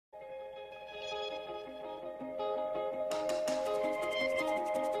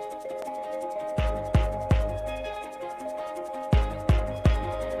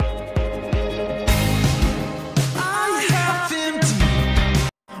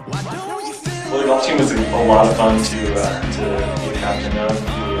team was a lot of fun to be a captain of.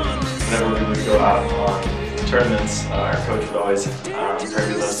 Whenever we would go out on tournaments, our coach would always pray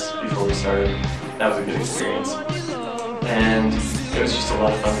with us before we started. That was a good experience. And it was just a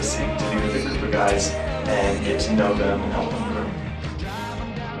lot of fun to be with a group of guys and get to know them and help them grow.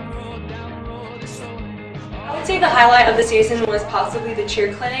 I would say the highlight of the season was possibly the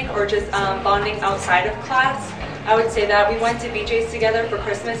cheer clinic or just bonding outside of class. I would say that we went to BJ's together for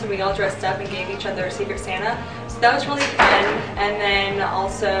Christmas and we all dressed up and gave each other a Secret Santa. So that was really fun. And then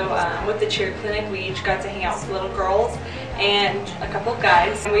also with the cheer clinic, we each got to hang out with little girls and a couple of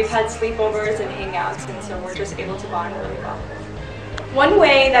guys. And we've had sleepovers and hangouts, and so we're just able to bond really well. One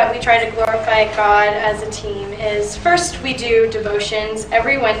way that we try to glorify God as a team is first we do devotions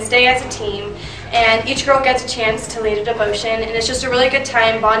every Wednesday as a team, and each girl gets a chance to lead a devotion, and it's just a really good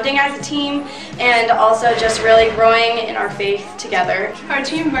time bonding as a team and also just really growing in our faith together. Our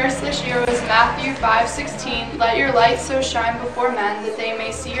team verse this year was Matthew 5:16, "Let your light so shine before men that they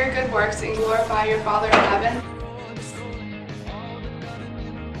may see your good works and glorify your Father in heaven."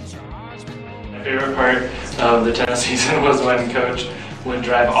 My favorite part of the tennis season was when Coach would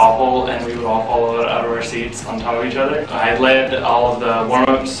drive awful and we would all fall out of our seats on top of each other. I led all of the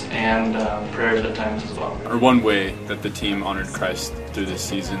warm-ups and prayers at times as well. Or one way that the team honored Christ through this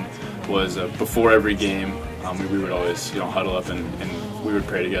season was before every game we would always huddle up and we would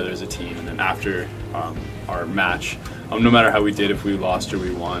pray together as a team, and then after our match, no matter how we did, if we lost or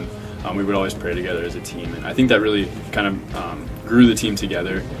we won, we would always pray together as a team. And I think that really kind of grew the team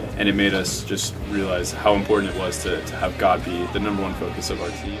together, and it made us just realize how important it was to have God be the #1 focus of our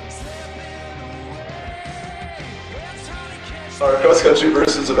team. Our cross-country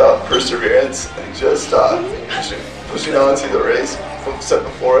verse is about perseverance and just pushing on to the race set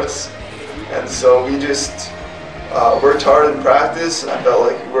before us. And so we just worked hard in practice, and I felt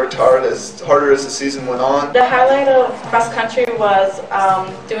like we worked harder as the season went on. The highlight of cross-country was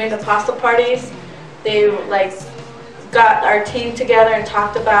doing the pasta parties. They got our team together and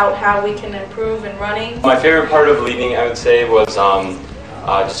talked about how we can improve in running. My favorite part of leading, I would say, was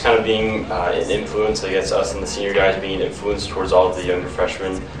just kind of being an influence, I guess, us and the senior guys being influenced towards all of the younger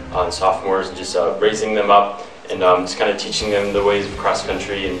freshmen and sophomores, and just raising them up and just kind of teaching them the ways of cross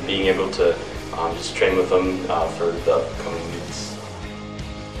country and being able to just train with them for the upcoming weeks.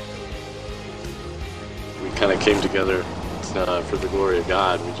 We kind of came together for the glory of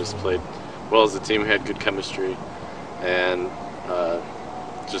God. We just played well as a team. We had good chemistry, and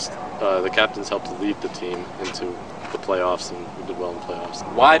the captains helped to lead the team into the playoffs, and we did well in the playoffs.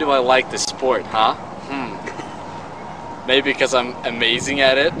 Why do I like the sport, huh? Maybe because I'm amazing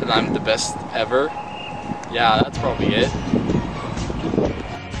at it and I'm the best ever. Yeah, that's probably it.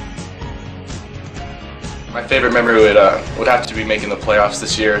 My favorite memory would have to be making the playoffs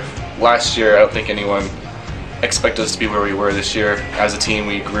this year. Last year, I don't think anyone expected us to be where we were this year. As a team,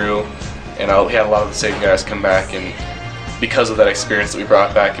 we grew, and we had a lot of the same guys come back, and because of that experience that we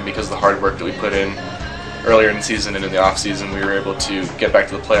brought back and because of the hard work that we put in earlier in the season and in the off-season, we were able to get back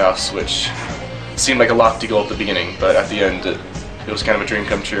to the playoffs, which seemed like a lofty goal at the beginning, but at the end it was kind of a dream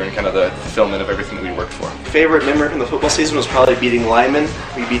come true and kind of the fulfillment of everything that we worked for. Favorite memory from the football season was probably beating Lyman.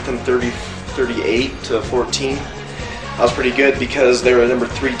 We beat them 38-14. That was pretty good because they were the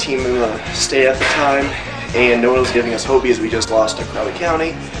 #3 team in the state at the time, and no one was giving us hope because we just lost to Crowley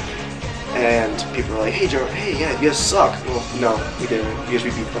County. And people were like, hey, Joe, hey, yeah, you guys suck. Well, no, we didn't, because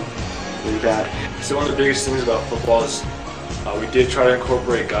we beat them really bad. So one of the biggest things about football is we did try to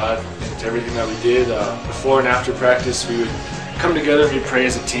incorporate God into everything that we did. Before and after practice, we would come together and we pray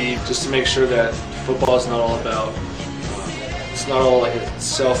as a team just to make sure that football is not all about, it's not all like a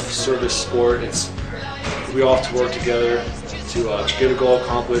self-service sport. We all have to work together to get a goal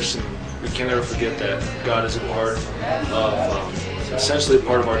accomplished, and we can't ever forget that God is a part of, essentially a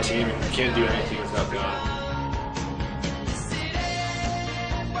part of our team, and we can't do anything without God.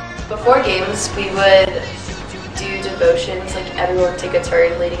 Before games, we would do devotions, like everyone would take a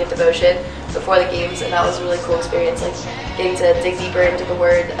turn leading a devotion before the games, and that was a really cool experience, like getting to dig deeper into the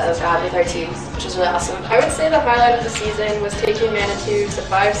Word of God with our team, which was really awesome. I would say the highlight of the season was taking Manitou to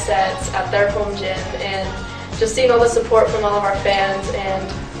 5 sets at their home gym, and just seeing all the support from all of our fans,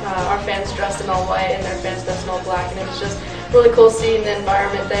 and our fans dressed in all white and their fans dressed in all black, and it was just really cool seeing the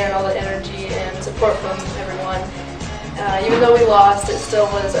environment there and all the energy and support from everyone. Even though we lost, it still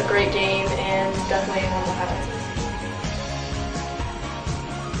was a great game and definitely one of the highlights.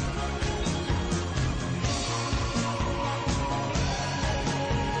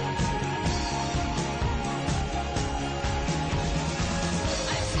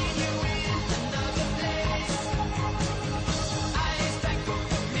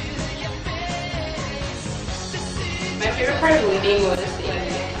 favorite part of leading was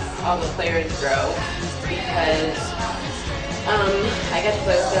seeing all the players grow because I got to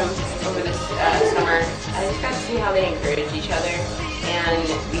play with them over this summer. I just got to see how they encourage each other, and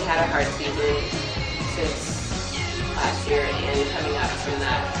we had a hard season since last year, and coming up from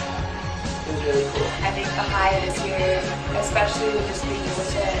that, it was really cool. I think the high this year, especially with just being able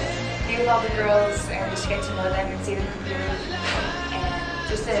to be with all the girls and just get to know them and see them improve, and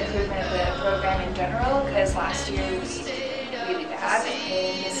just the improvement of the program in general, because last year was really bad,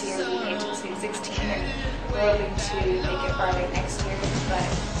 and this year we made it to the Sweet 16, and we're hoping to make it farther next year. But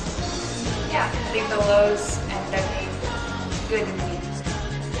yeah, I think the lows ended up being good in the end.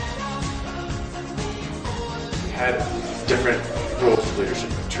 We had different roles of leadership.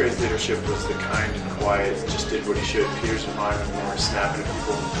 Trey's leadership was the kind and quiet, just did what he should. Peter's and mine were more snapping at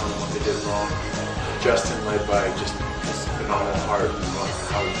people and telling them what they did wrong. Justin led by just his phenomenal heart and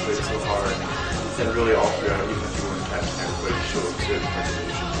how he played so hard. And really all throughout, even if you weren't captain, everybody showed certain parts of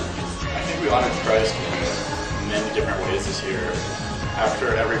leadership. I think we honored Christ in many different ways this year.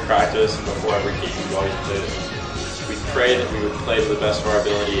 After every practice and before every game, we always did. We prayed that we would play to the best of our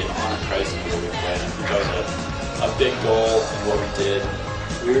ability and honor Christ in the way we played. That was a big goal in what we did.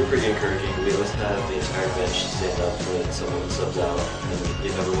 We were pretty encouraging. We always had the entire bench stand up when someone subs out and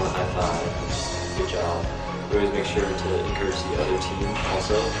give everyone a high five. Good job. We always make sure to encourage the other team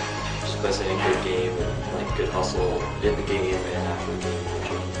also, just by saying good game and like good hustle in the game and after the game.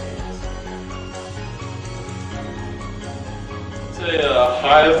 I'd say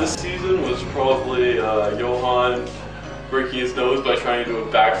high of the season was probably Johan breaking his nose by trying to do a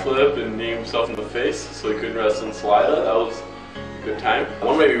backflip and kneeing himself in the face so he couldn't rest on Slida. That was a good time.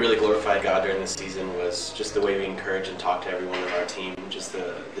 One way we really glorified God during this season was just the way we encourage and talk to everyone in our team. Just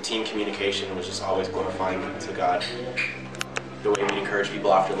the team communication was just always glorifying to God. The way we encourage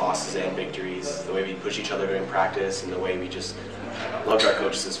people after losses and victories, the way we push each other during practice, and the way we just loved our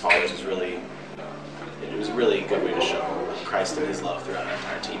coaches as followers was really, it was a really good way to show Christ and His love throughout our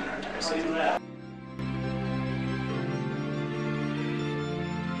entire team and our entire season.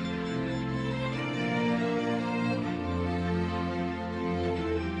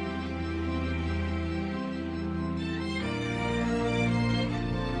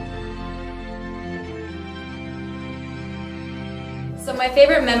 So my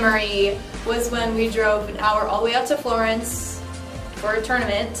favorite memory was when we drove an hour all the way out to Florence for a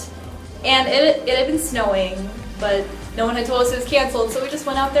tournament, and it had been snowing, but no one had told us it was canceled, so we just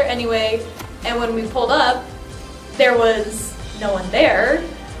went out there anyway, and when we pulled up, there was no one there,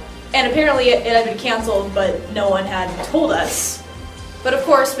 and apparently it had been canceled, but no one had told us. But of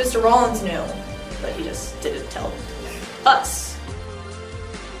course, Mr. Rollins knew, but he just didn't tell us.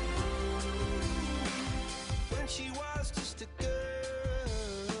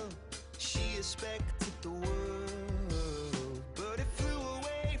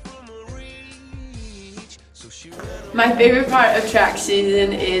 My favorite part of track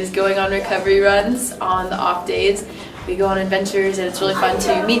season is going on recovery runs on the off days. We go on adventures and it's really fun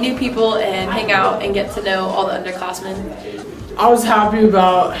to meet new people and hang out and get to know all the underclassmen. I was happy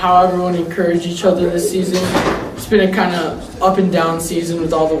about how everyone encouraged each other this season. It's been a kind of up and down season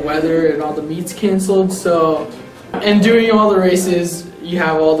with all the weather and all the meets canceled, and doing all the races, you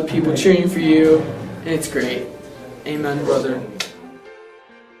have all the people cheering for you, and it's great. Amen, brother.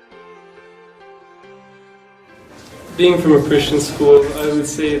 Being from a Christian school, I would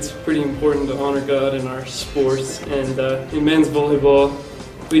say it's pretty important to honor God in our sports, and in men's volleyball,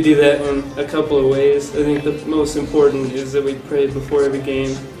 we do that in a couple of ways. I think the most important is that we pray before every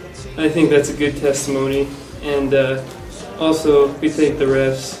game. I think that's a good testimony, and also we thank the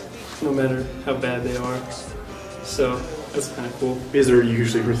refs, no matter how bad they are, so that's kind of cool. Because they're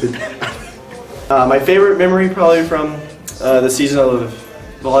usually really bad. My favorite memory probably from the season of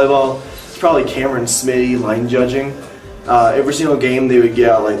volleyball, probably Cameron Smitty line judging. Every single game they would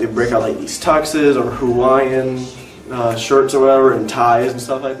get out, like they'd break out like these tuxes or Hawaiian shirts or whatever, and ties and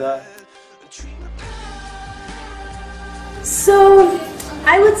stuff like that. So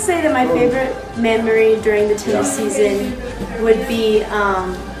I would say that my favorite memory during the tennis season would be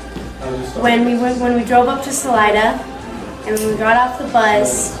when we drove up to Salida, and when we got off the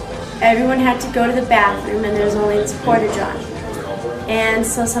bus, everyone had to go to the bathroom, and there was only this porta-john. And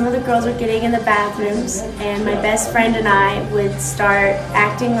so some of the girls were getting in the bathrooms, and my best friend and I would start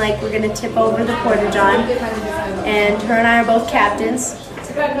acting like we're going to tip over the porta-john, and her and I are both captains,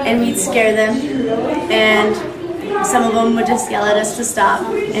 and we'd scare them, and some of them would just yell at us to stop,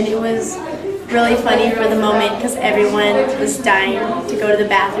 and it was really funny for the moment because everyone was dying to go to the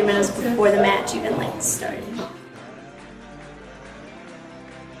bathroom, and it was before the match even started.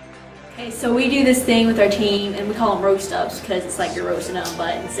 Okay, so we do this thing with our team, and we call them roast ups because it's like you're roasting them,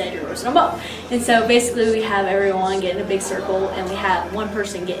 but instead you're roasting them up. And so basically we have everyone get in a big circle, and we have one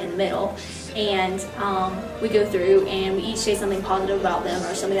person get in the middle. And we go through and we each say something positive about them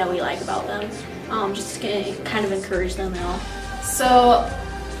or something that we like about them, just to kind of encourage them and all. So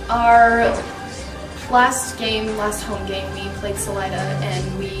our last home game, we played Salida,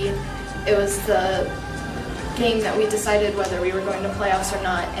 and it was the game that we decided whether we were going to playoffs or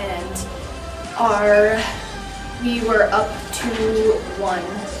not, and we were up 2-1,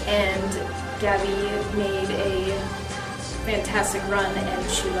 and Gabby made a fantastic run,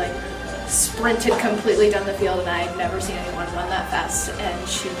 and she sprinted completely down the field, and I've never seen anyone run that fast, and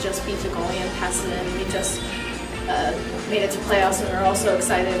she just beat the goalie and passed it in, and we just made it to playoffs, and we were all so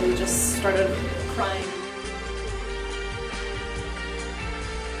excited we just started crying.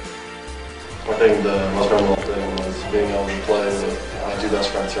 I think the most memorable thing was being able to play with my two best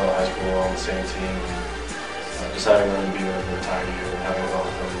friends throughout high school on the same team, and just having them be there for the entire year and having fun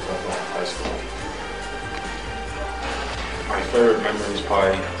with them throughout the whole high school. My favorite memory is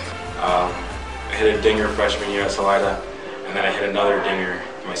probably I hit a dinger freshman year at Salida, and then I hit another dinger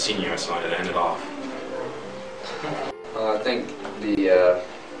my senior year at Salida to end it off. I think the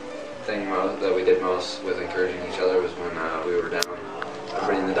thing that we did most with encouraging each other was when we were down.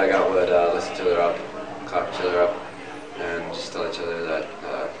 Everybody in the dugout would lift each other up, clap each other up, and just tell each other that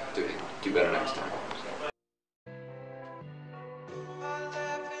do better next time.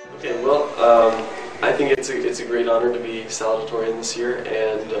 Okay, well, I think it's a great honor to be salutatorian this year,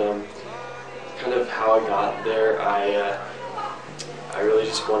 and kind of how I got there, I really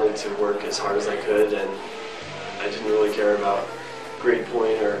just wanted to work as hard as I could, and I didn't really care about grade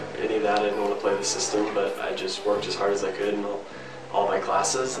point or any of that. I didn't want to play the system, but I just worked as hard as I could in all my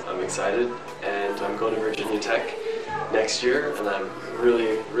classes. I'm excited, and I'm going to Virginia Tech next year, and I'm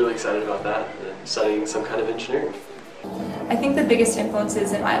really, really excited about that, and studying some kind of engineering. I think the biggest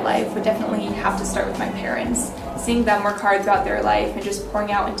influences in my life would definitely have to start with my parents. Seeing them work hard throughout their life and just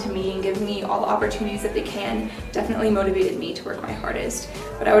pouring out into me and giving me all the opportunities that they can definitely motivated me to work my hardest.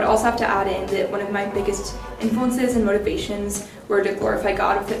 But I would also have to add in that one of my biggest influences and motivations were to glorify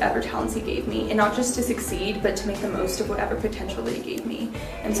God with whatever talents He gave me, and not just to succeed, but to make the most of whatever potential that He gave me.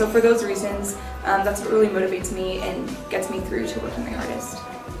 And so for those reasons, that's what really motivates me and gets me through to working my hardest.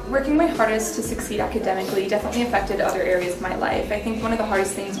 Working my hardest to succeed academically definitely affected other areas of my life. I think one of the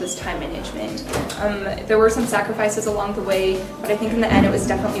hardest things was time management. There were some sacrifices along the way, but I think in the end it was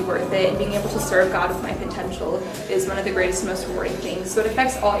definitely worth it, and being able to serve God with my potential is one of the greatest and most rewarding things. So it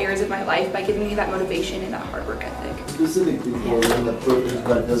affects all areas of my life by giving me that motivation and that hard work ethic. Specifically for when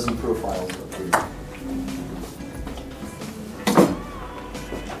God doesn't profile for you.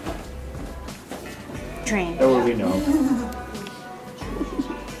 Train. That way we know.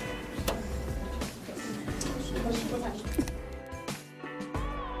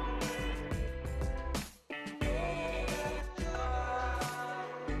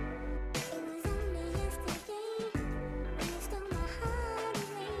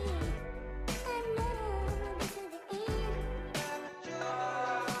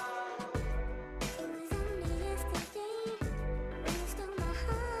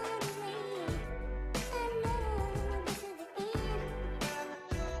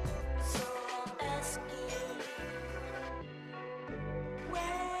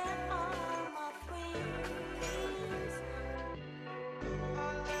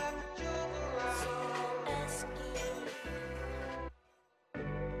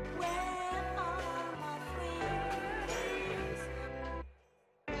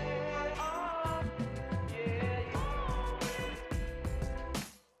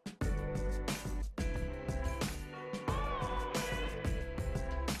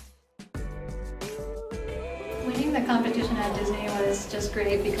 Winning the competition at Disney was just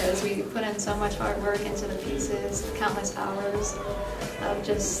great because we put in so much hard work into the pieces, countless hours of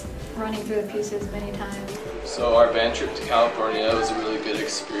just running through the pieces many times. So our band trip to California was a really good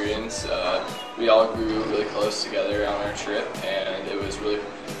experience. We all grew really close together on our trip, and it was really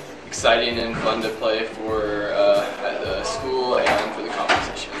exciting and fun to play for at the school and for the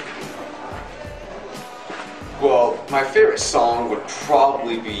competition. Well, my favorite song would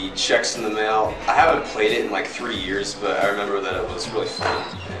probably be Checks in the Mail. I haven't played it in like 3 years, but I remember that it was really fun,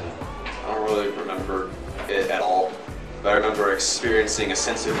 and I don't really remember it at all. But I remember experiencing a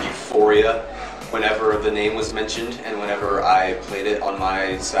sense of euphoria whenever the name was mentioned and whenever I played it on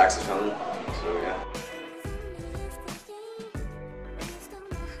my saxophone, so yeah.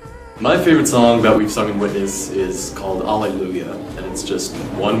 My favorite song that we've sung in Witness is called Alleluia, and it's just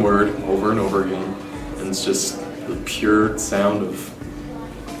one word over and over again, and it's just the pure sound of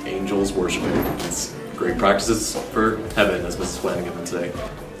angels worshiping. It's great practices for heaven, as Mrs. Flanagan would say,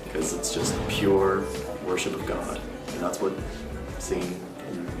 because it's just pure worship of God, and that's what singing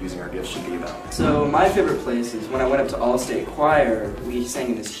and using our gifts should be about. So my favorite place is when I went up to All-State Choir, we sang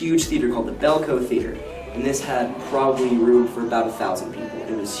in this huge theater called the Belco Theater, and this had probably room for about 1,000 people.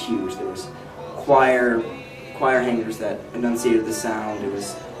 It was huge. There was choir hangers that enunciated the sound. It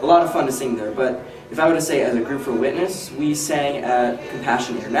was a lot of fun to sing there, but if I were to say as a group for Witness, we sang at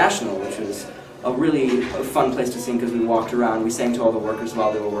Compassion International, which was a really fun place to sing because we walked around, we sang to all the workers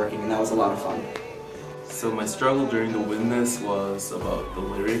while they were working, and that was a lot of fun. So my struggle during the Witness was about the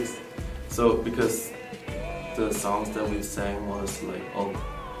lyrics. So because the songs that we sang was like,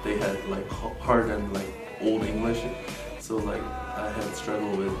 they had like hard and like old English, so like I had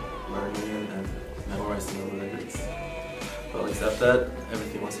struggle with learning it and memorizing the lyrics. But except that,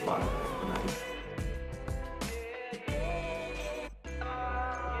 everything was fine.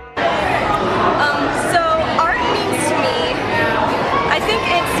 So art means to me, I think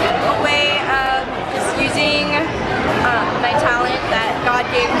it's a way of just using my talent that God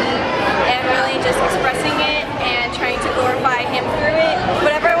gave me and really just expressing it and trying to glorify Him through it.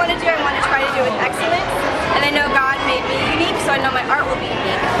 Whatever I want to do, I want to try to do with excellence. And I know God made me unique, so I know my art will be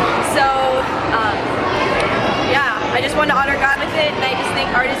unique. So yeah, I just want to honor God with it, and I just think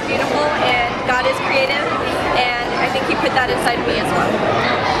art is beautiful and God is creative, and I think He put that inside me as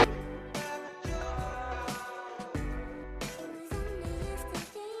well.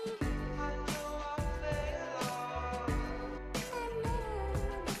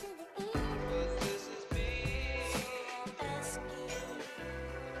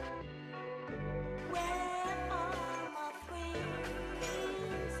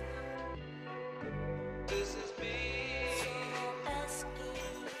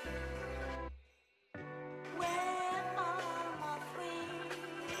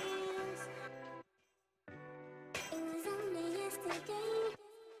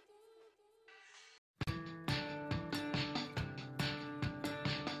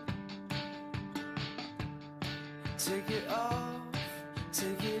 Take it off,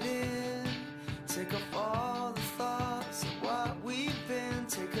 take it in, take off all the thoughts of what we've been.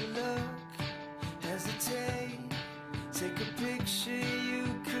 Take a look, hesitate, take a picture you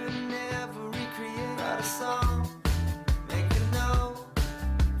could never recreate. Write a song, make a note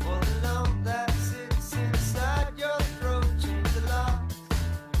for the lump that sits inside your throat. Change the lock,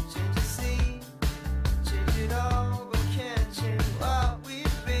 change the scene, change it all, but can't change what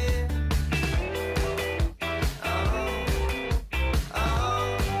we've been.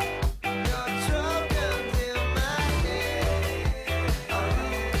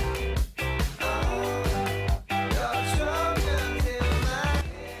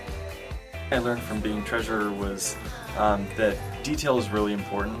 I learned from being treasurer was that detail is really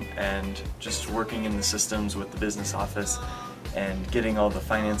important, and just working in the systems with the business office and getting all the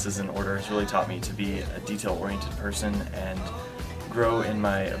finances in order has really taught me to be a detail-oriented person and grow in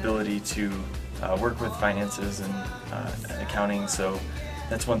my ability to work with finances and accounting, so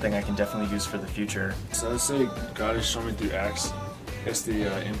that's one thing I can definitely use for the future. So I would say God has shown me through Acts,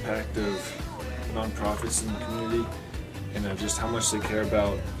 the impact of nonprofits in the community, and just how much they care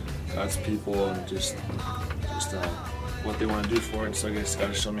about God's people and just what they want to do for it. So I guess God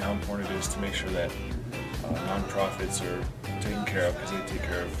has shown me how important it is to make sure that nonprofits are taken care of because they take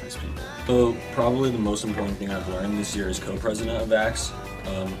care of His people. So probably the most important thing I've learned this year as co-president of ACTS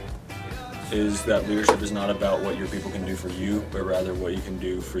is that leadership is not about what your people can do for you, but rather what you can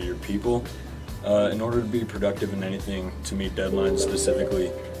do for your people. In order to be productive in anything, to meet deadlines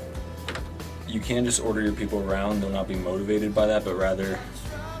specifically, you can't just order your people around, they'll not be motivated by that, but rather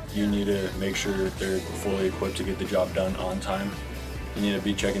you need to make sure that they're fully equipped to get the job done on time. You need to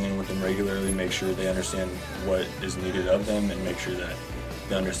be checking in with them regularly, make sure they understand what is needed of them, and make sure that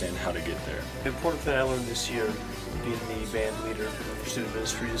they understand how to get there. The important thing I learned this year, being the band leader for student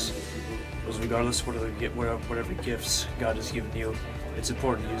ministries, was regardless of whatever gifts God has given you, it's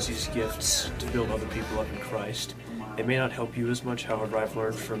important to use these gifts to build other people up in Christ. It may not help you as much, however I've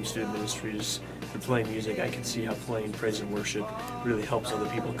learned from student ministries for playing music, I can see how playing praise and worship really helps other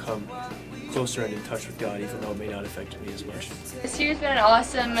people come closer and in touch with God, even though it may not affect me as much. This year's been an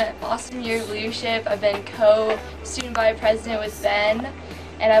awesome year of leadership. I've been co-student body president with Ben,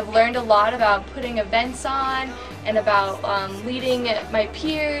 and I've learned a lot about putting events on and about leading my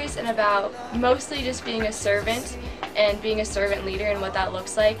peers and about mostly just being a servant and being a servant leader and what that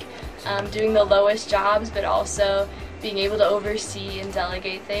looks like. Doing the lowest jobs, but also being able to oversee and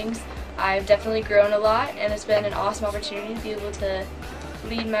delegate things. I've definitely grown a lot, and it's been an awesome opportunity to be able to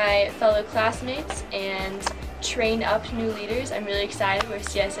lead my fellow classmates and train up new leaders. I'm really excited where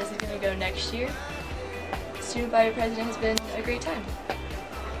CSS is going to go next year. Student Body President has been a great time.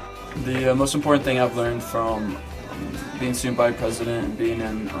 The most important thing I've learned from being Student Body President and being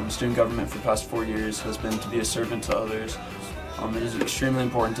in student government for the past 4 years has been to be a servant to others. It is extremely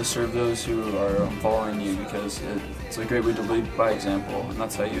important to serve those who are following you, because it's a great way to lead by example, and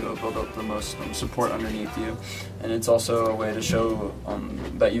that's how you build up the most support underneath you. And it's also a way to show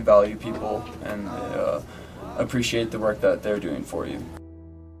that you value people and appreciate the work that they're doing for you.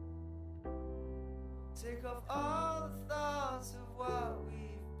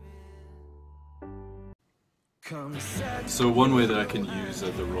 So one way that I can use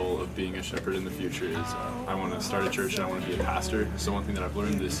the role of being a shepherd in the future is I want to start a church and I want to be a pastor. So one thing that I've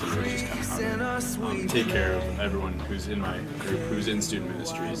learned this year is just kind of how to take care of everyone who's in my group, who's in student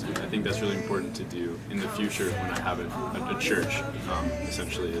ministries. And I think that's really important to do in the future when I have a church,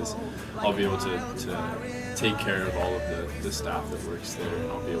 essentially, is I'll be able to take care of all of the staff that works there,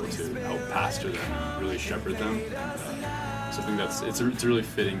 and I'll be able to help pastor them and really shepherd them. So I think it's a really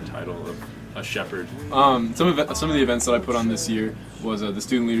fitting title of a shepherd. Some of the events that I put on this year was the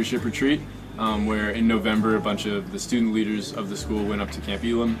Student Leadership Retreat, where in November a bunch of the student leaders of the school went up to Camp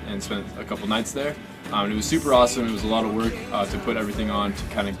Elam and spent a couple nights there. It was super awesome. It was a lot of work to put everything on to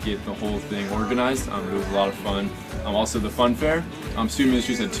kind of get the whole thing organized. It was a lot of fun. Also the fun fair. Student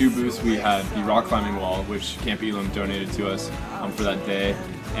Ministries had 2 booths. We had the rock climbing wall, which Camp Elam donated to us for that day.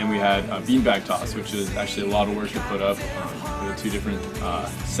 And we had a beanbag toss, which is actually a lot of work to put up. We had 2 different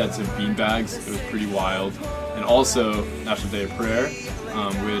sets of beanbags. It was pretty wild. And also National Day of Prayer,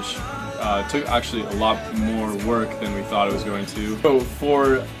 which took actually a lot more work than we thought it was going to. So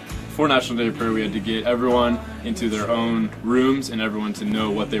for National Day of Prayer, we had to get everyone into their own rooms and everyone to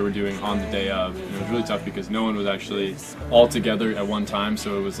know what they were doing on the day of. And it was really tough because no one was actually all together at one time,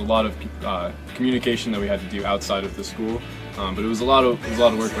 so it was a lot of communication that we had to do outside of the school. But it was a lot of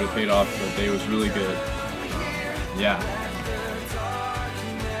work, but it paid off. The day was really good. Yeah.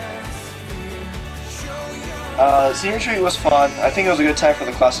 Senior retreat was fun. I think it was a good time for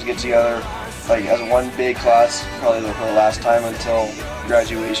the class to get together, like as one big class, probably for the last time until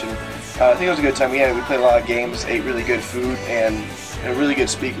graduation. I think it was a good time. We played a lot of games, ate really good food, and a really good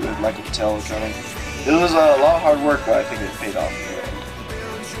speaker with Michael Patel coming. It was a lot of hard work, but I think it paid off.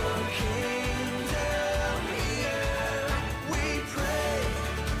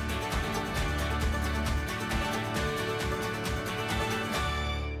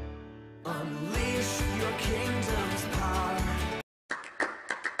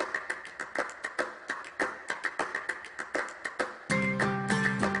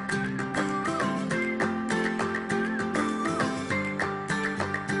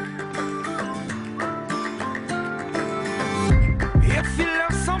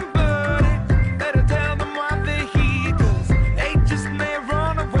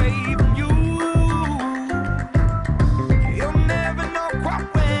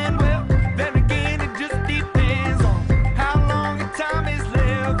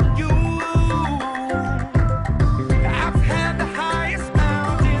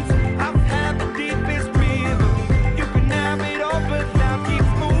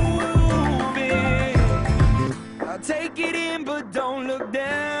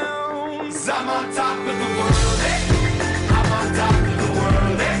 I'm on top of the world, eh? I'm on top of the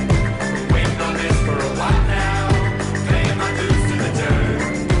world, eh? Waiting on this for a while now, paying my dues to the dirt.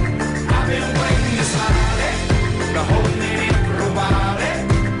 I've been waiting to slide, eh? Been holding it in for a while, eh?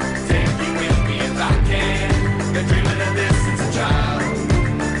 Take you with me if I can. Been dreaming of this since a child.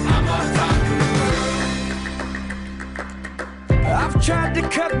 I'm on top of the world. I've tried to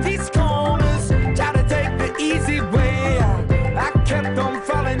cut these corners, try to take the easy way out. I kept on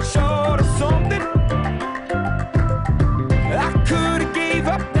falling short of something. I could have gave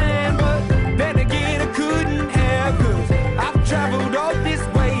up then, but then again I couldn't have, 'cause I've traveled all this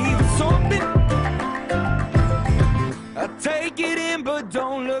way for something. I take it in but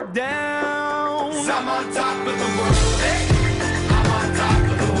don't look down. 'Cause I'm on top of the world, eh? I'm on top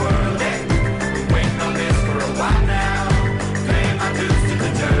of the world, eh? Been waiting on this for a while now, paying my dues to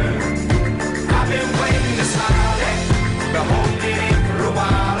the dirt. I've been waiting to slide, eh? Been holding it in for a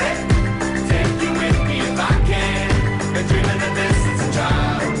while, eh? Take you with me if I can. Been dreaming of this since a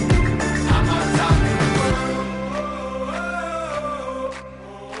child. I'm on top of the world.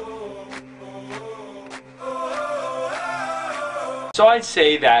 So I'd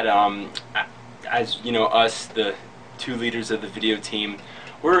say that as you know, us, the 2 leaders of the video team,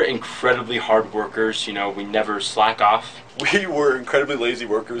 we're incredibly hard workers. You know, we never slack off. We were incredibly lazy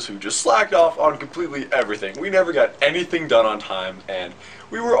workers who just slacked off on completely everything. We never got anything done on time, and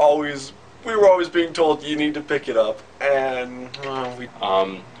we were always we were always being told you need to pick it up, and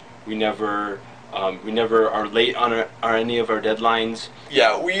we never are late on any of our deadlines.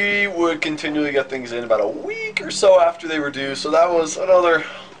 Yeah, we would continually get things in about a week or so after they were due, so that was another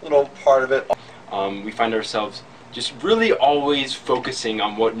little part of it. We find ourselves just really always focusing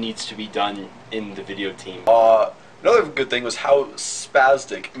on what needs to be done in the video team. Another good thing was how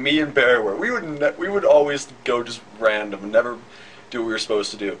spastic me and Bear were. We would always go just random and never do what we were supposed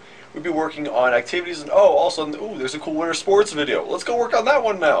to do. We'd be working on activities and all of a sudden, there's a cool winter sports video. Let's go work on that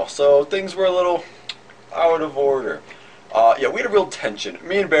one now. So things were a little out of order. Yeah, we had a real tension.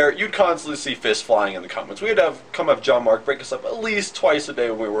 Me and Bear, you'd constantly see fists flying in the comments. We'd have John Mark break us up at least twice a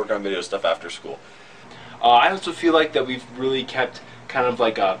day when we work on video stuff after school. I also feel like that we've really kept kind of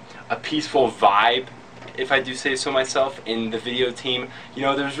like a peaceful vibe, if I do say so myself, in the video team. You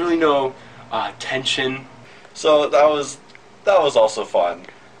know, there's really no tension. So that was also fun.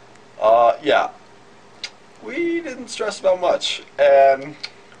 Yeah, we didn't stress about much, and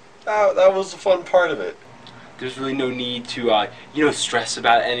that was a fun part of it. There's really no need to, you know, stress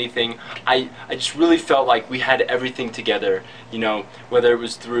about anything. I just really felt like we had everything together, you know, whether it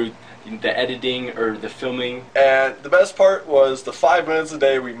was through the editing or the filming. And the best part was the 5 minutes a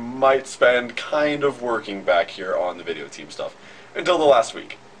day we might spend kind of working back here on the video team stuff until the last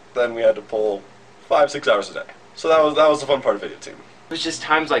week. Then we had to pull 5-6 hours a day. So that was the fun part of video team. It was just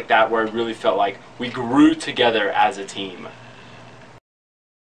times like that where I really felt like we grew together as a team.